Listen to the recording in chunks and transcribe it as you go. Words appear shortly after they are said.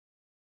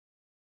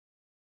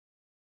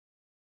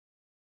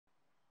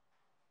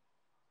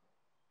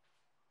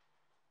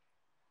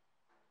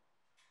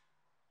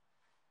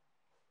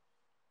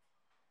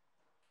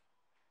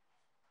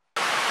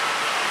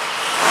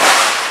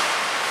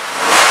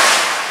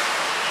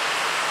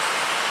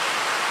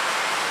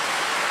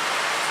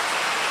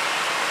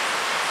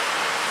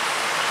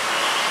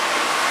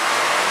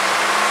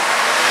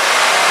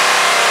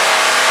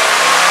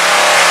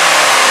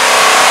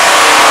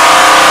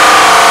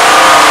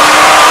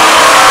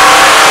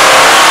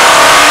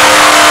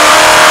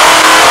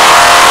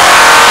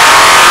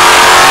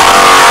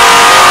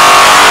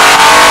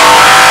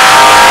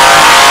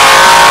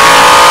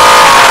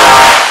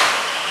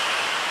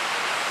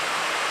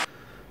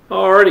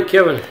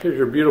Kevin, here's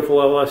your beautiful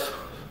LS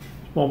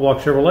small block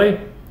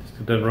Chevrolet.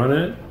 Just done running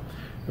it.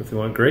 Everything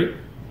went great.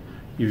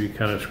 Give you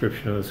kind of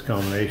description of this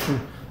combination.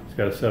 It's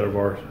got a set of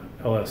our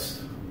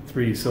LS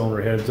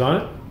 3-cylinder heads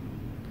on it.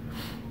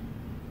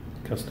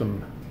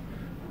 Custom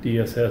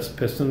DSS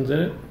pistons in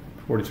it.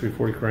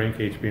 4340 crank,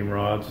 H-beam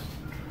rods.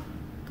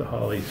 The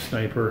Holley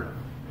Sniper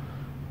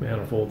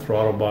manifold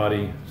throttle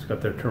body. It's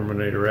got their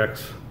Terminator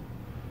X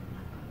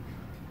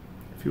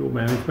fuel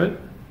management.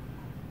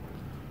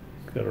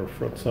 It's got our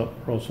front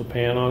Moroso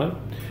pan on it.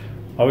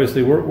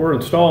 Obviously, we're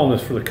installing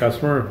this for the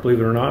customer. Believe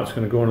it or not, it's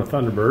going to go in a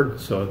Thunderbird,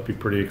 so it'd be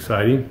pretty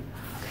exciting.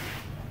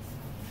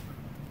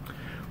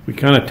 We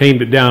kind of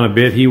tamed it down a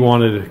bit. He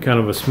wanted kind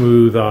of a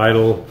smooth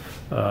idle,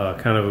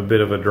 kind of a bit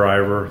of a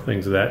driver,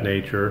 things of that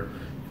nature.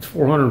 It's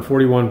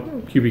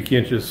 441 cubic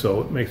inches,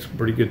 so it makes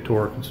pretty good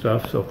torque and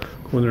stuff. So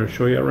go in there and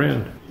show you how it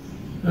ran.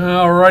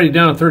 Alrighty,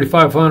 down at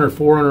 3,500,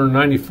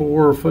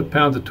 494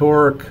 foot-pounds of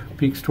torque,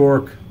 peaks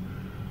torque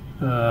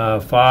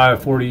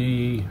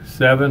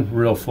 547,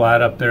 real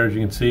flat up there as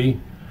you can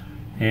see,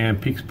 and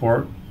peaks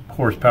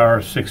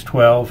horsepower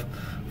 612,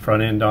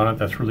 front end on it.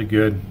 That's really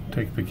good.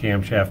 Take the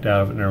camshaft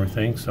out of it and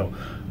everything. So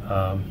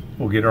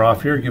we'll get her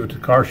off here, give it to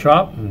the car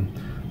shop, and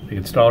the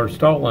installer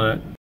installing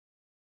it.